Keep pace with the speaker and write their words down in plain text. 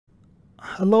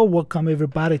Hello, welcome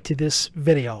everybody to this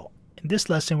video. In this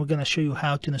lesson we're going to show you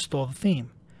how to install the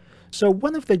theme. So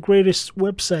one of the greatest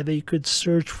websites that you could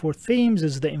search for themes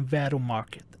is the Envato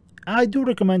Market. I do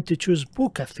recommend to choose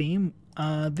Puca theme.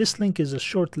 This link is a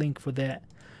short link for that.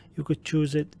 You could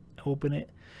choose it, open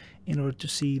it in order to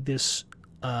see this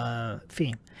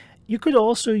theme. You could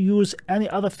also use any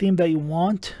other theme that you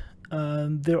want.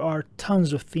 There are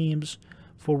tons of themes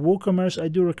for WooCommerce. I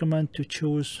do recommend to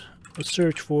choose or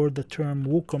search for the term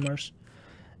WooCommerce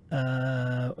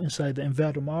inside the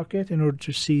Envato Market in order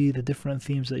to see the different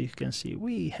themes that you can see.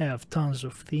 We have tons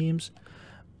of themes,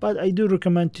 but I do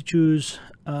recommend to choose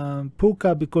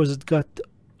Puca because it got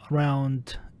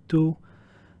around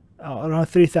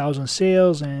 3,000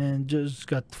 sales and just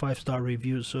got 5-star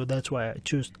reviews, so that's why I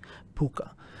choose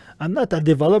Puca. I'm not a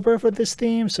developer for this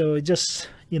theme, so I just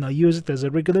use it as a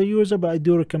regular user, but I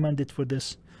do recommend it for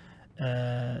this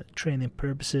training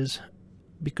purposes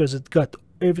because it got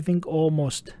everything,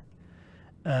 almost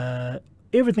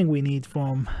everything we need,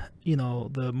 from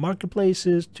the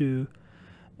marketplaces to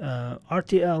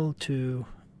RTL to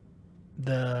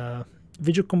the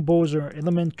Visual Composer,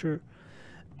 Elementor,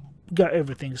 got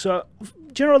everything. So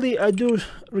generally I do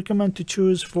recommend to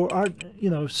choose for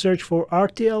search for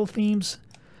RTL themes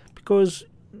because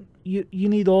you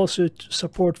need also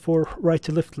support for right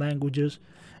to left languages,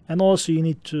 and also you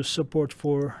need to support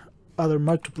for other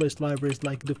marketplace libraries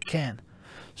like Dukan.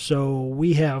 So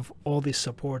we have all this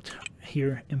support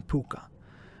here in Puca.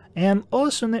 And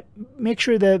also make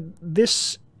sure that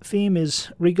this theme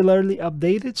is regularly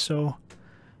updated, so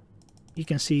you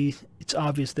can see it's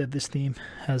obvious that this theme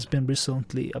has been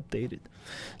recently updated.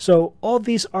 So all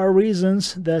these are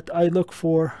reasons that I look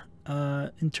for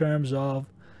in terms of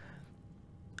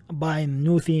buying a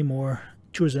new theme or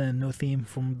choosing a new theme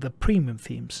from the premium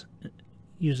themes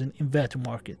using Envato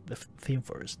Market, the theme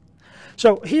first.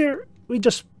 So here we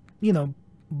just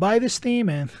buy this theme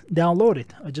and download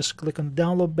it. I just click on the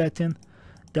download button,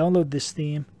 download this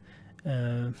theme.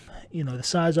 The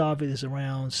size of it is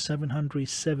around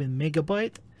 707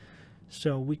 megabyte,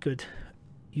 so we could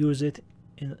use it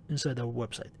inside our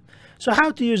website. So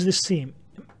how to use this theme?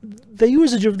 The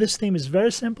usage of this theme is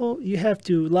very simple. You have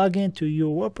to log into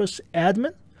your WordPress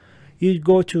admin. You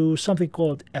go to something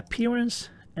called Appearance,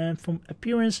 and from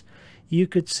Appearance you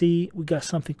could see we got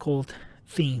something called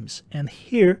Themes, and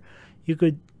here you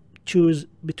could choose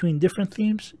between different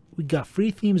themes. We got free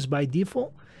themes by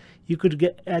default. You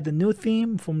could add a new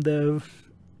theme from the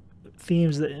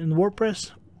themes that in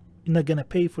WordPress. You're not gonna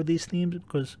pay for these themes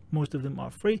because most of them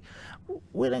are free.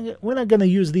 We're not gonna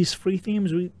use these free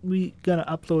themes. We gonna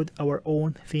upload our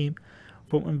own theme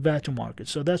from Envato Market.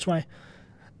 So that's why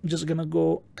I'm just gonna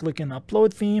go click on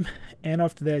upload theme, and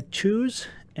after that choose,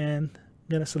 and I'm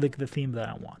gonna select the theme that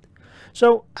I want.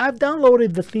 So I've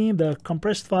downloaded the theme, the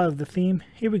compressed file of the theme.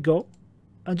 Here we go.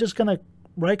 I'm just gonna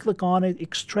right click on it,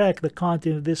 extract the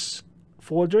content of this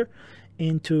folder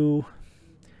into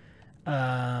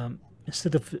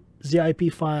instead of zip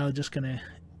file, just gonna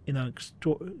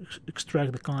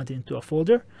extract the content into a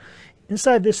folder.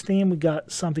 Inside this theme we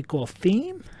got something called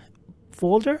theme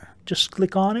folder. Just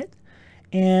click on it,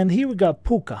 and here we got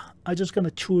Puca. I'm just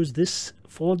gonna choose this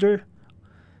folder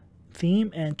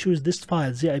theme and choose this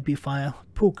file, zip file,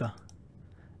 Puca,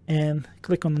 and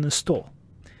click on install.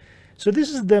 So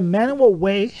this is the manual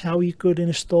way how you could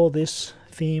install this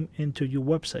theme into your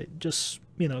website. Just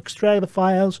extract the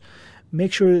files,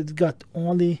 make sure it's got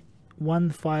only one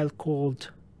file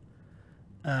called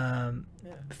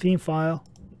theme file.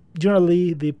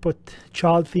 Generally they put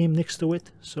child theme next to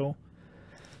it, so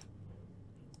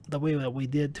the way that we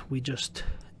did, we just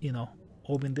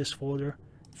open this folder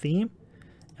theme,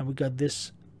 and we got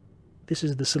this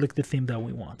is the selected theme that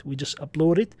we want. We just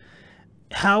upload it.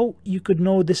 How you could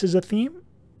know this is a theme?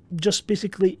 Just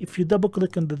basically, if you double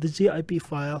click on the zip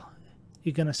file,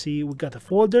 you're gonna see we got a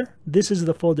folder. This is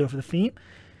the folder of the theme.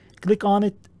 Click on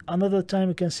it another time,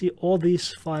 you can see all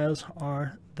these files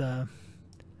are the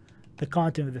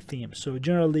content of the theme. So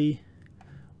generally,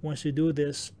 once you do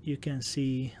this, you can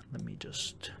see, let me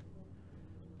just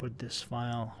put this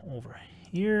file over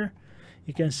here.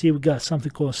 You can see we got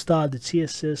something called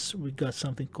style.css, we got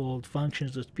something called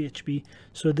functions.php.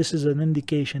 So this is an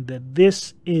indication that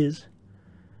this is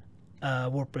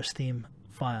a WordPress theme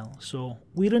file. So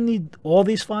we don't need all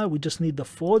these files, we just need the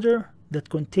folder that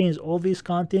contains all these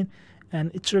content, and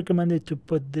it's recommended to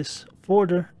put this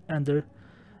folder under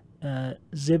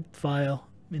zip file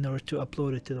in order to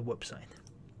upload it to the website.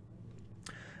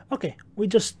 Okay, we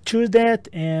just choose that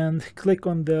and click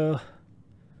on the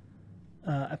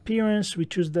appearance. We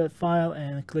choose that file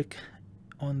and click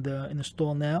on the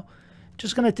install now.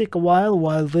 just gonna take a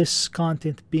while this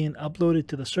content being uploaded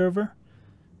to the server,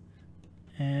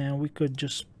 and we could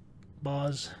just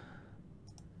pause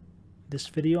this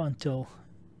video until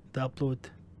the upload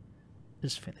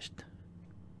is finished.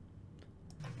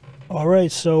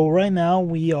 Alright, so right now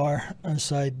we are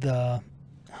inside the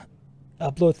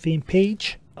upload theme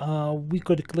page. We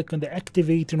could click on the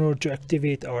activate in order to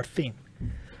activate our theme.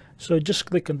 So just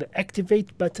click on the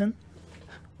activate button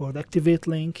or the activate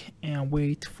link and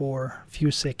wait for a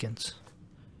few seconds.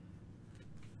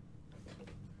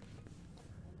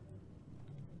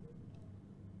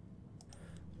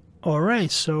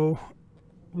 Alright, so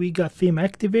we got theme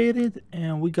activated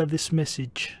and we got this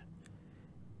message.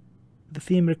 The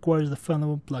theme requires the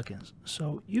following plugins.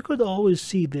 So you could always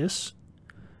see this,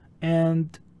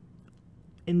 and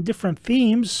in different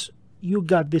themes you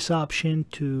got this option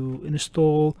to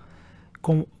install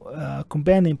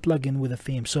companion plugin with a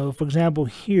theme. So for example,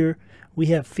 here we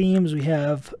have themes, we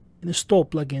have install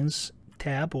plugins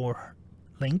tab or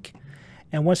link,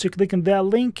 and once you click on that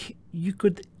link you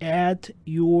could add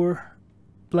your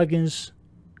plugins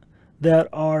that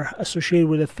are associated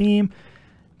with a theme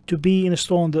to be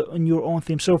installed on your own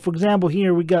theme. So for example,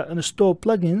 here we got install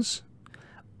plugins.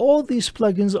 All these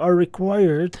plugins are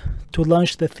required to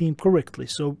launch the theme correctly.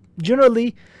 So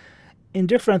generally in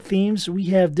different themes we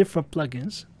have different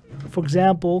plugins. For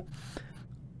example,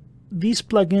 these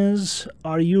plugins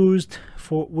are used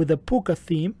with a puca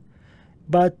theme,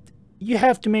 but you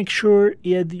have to make sure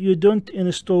you don't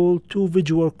install two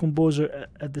visual composer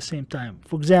at the same time.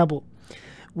 For example,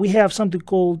 we have something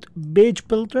called page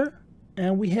builder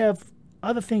and we have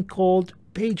other thing called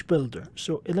page builder.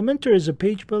 So Elementor is a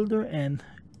page builder and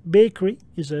Bakery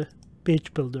is a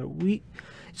page builder.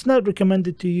 It's not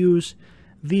recommended to use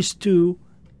these two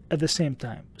at the same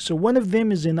time. So one of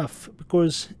them is enough,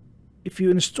 because if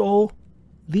you install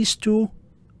these two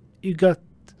you got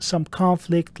some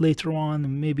conflict later on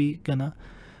and maybe gonna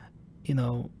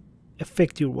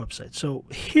affect your website. So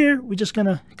here we're just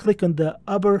gonna click on the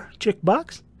upper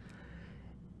checkbox.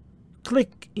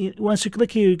 Once you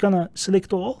click here you're gonna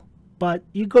select all, but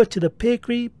you go to the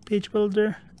Bakery page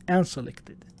builder and select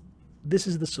it. This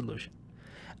is the solution.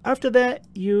 After that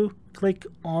you click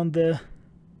on the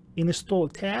install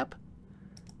tab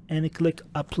and click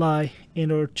apply in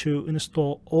order to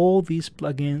install all these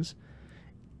plugins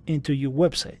into your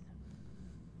website.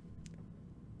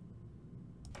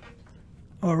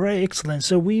 Alright, excellent.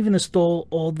 So we've installed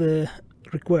all the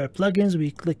required plugins.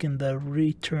 We click in the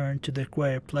return to the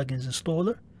required plugins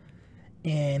installer,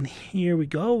 and here we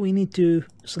go. We need to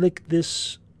select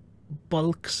this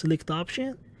bulk select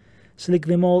option, select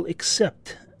them all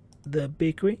except the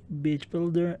Bakery page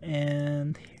builder,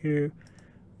 and here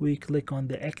we click on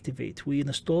the activate. We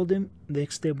installed them.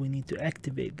 Next step, we need to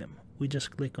activate them. We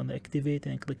just click on the activate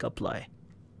and click apply.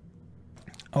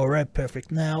 Alright,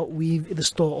 perfect. Now we've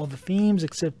installed all the themes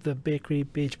except the Bakery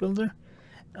page builder.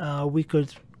 We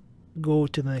could go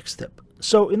to the next step.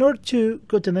 So in order to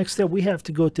go to the next step, we have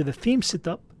to go to the theme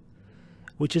setup,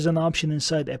 which is an option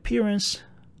inside appearance.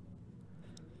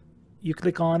 You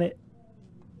click on it,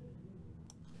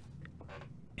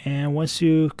 and once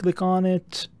you click on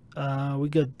it, we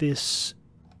got this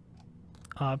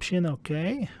option.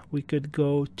 Okay, we could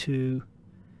go to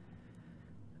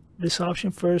this option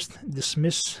first,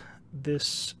 dismiss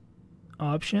this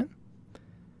option,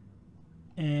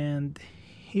 and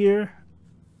here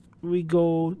we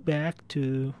go back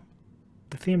to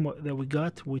the theme that we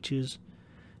got, which is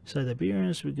site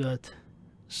appearance. We got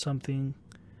something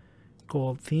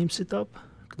called theme setup.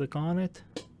 Click on it,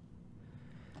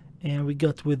 and we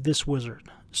got with this wizard.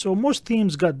 So most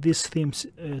themes got this theme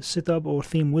setup or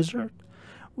theme wizard.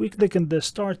 We click on the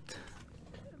start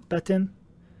button.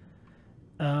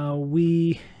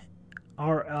 We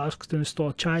are asked to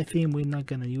install child theme. We're not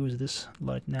going to use this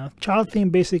right now. Child theme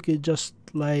basically just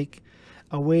like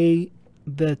a way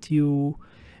that you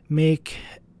make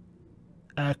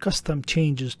custom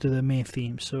changes to the main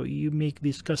theme. So you make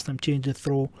these custom changes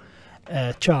through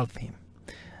a child theme.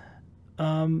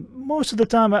 Most of the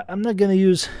time I'm not going to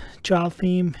use child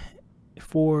theme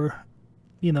for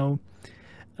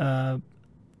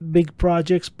big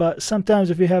projects, but sometimes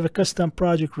if you have a custom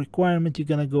project requirement, you're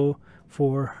gonna go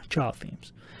for child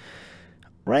themes.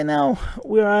 Right now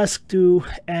we're asked to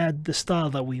add the style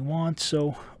that we want.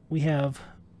 So we have,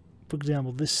 for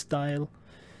example, this style,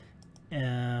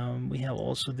 and we have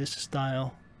also this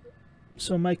style.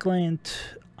 So my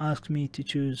client asked me to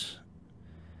choose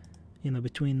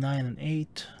between 9 and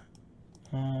 8.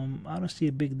 I don't see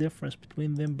a big difference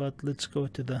between them, but let's go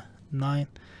to the 9.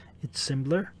 It's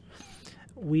similar.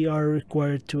 We are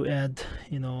required to add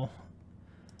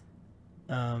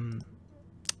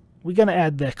we're gonna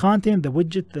add the content, the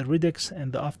widget, the redux,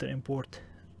 and the after import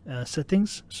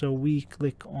settings. So we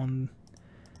click on,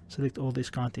 select all this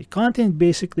content. Content,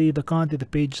 basically the content, the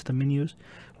pages, the menus.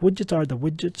 Widgets are the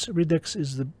widgets. Redux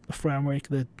is the framework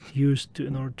that used to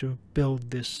in order to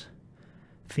build this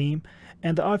theme.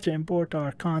 And the after import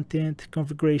are content,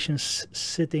 configurations,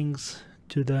 settings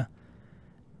to the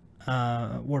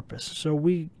WordPress. So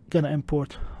we're gonna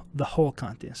import the whole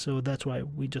content. So that's why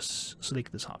we just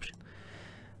select this option.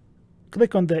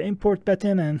 Click on the import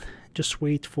button and just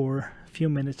wait for a few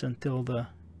minutes until the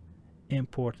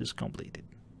import is completed.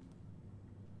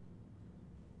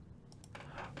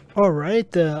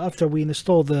 Alright, after we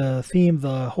install the theme,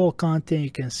 the whole content,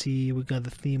 you can see we got the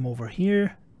theme over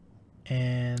here,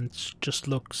 and it just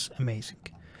looks amazing.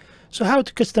 So how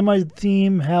to customize the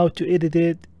theme, how to edit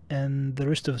it, and the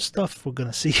rest of the stuff, we're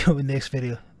gonna see you in the next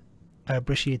video. I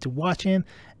appreciate you watching,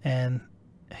 and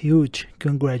huge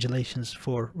congratulations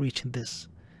for reaching this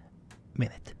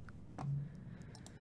minute.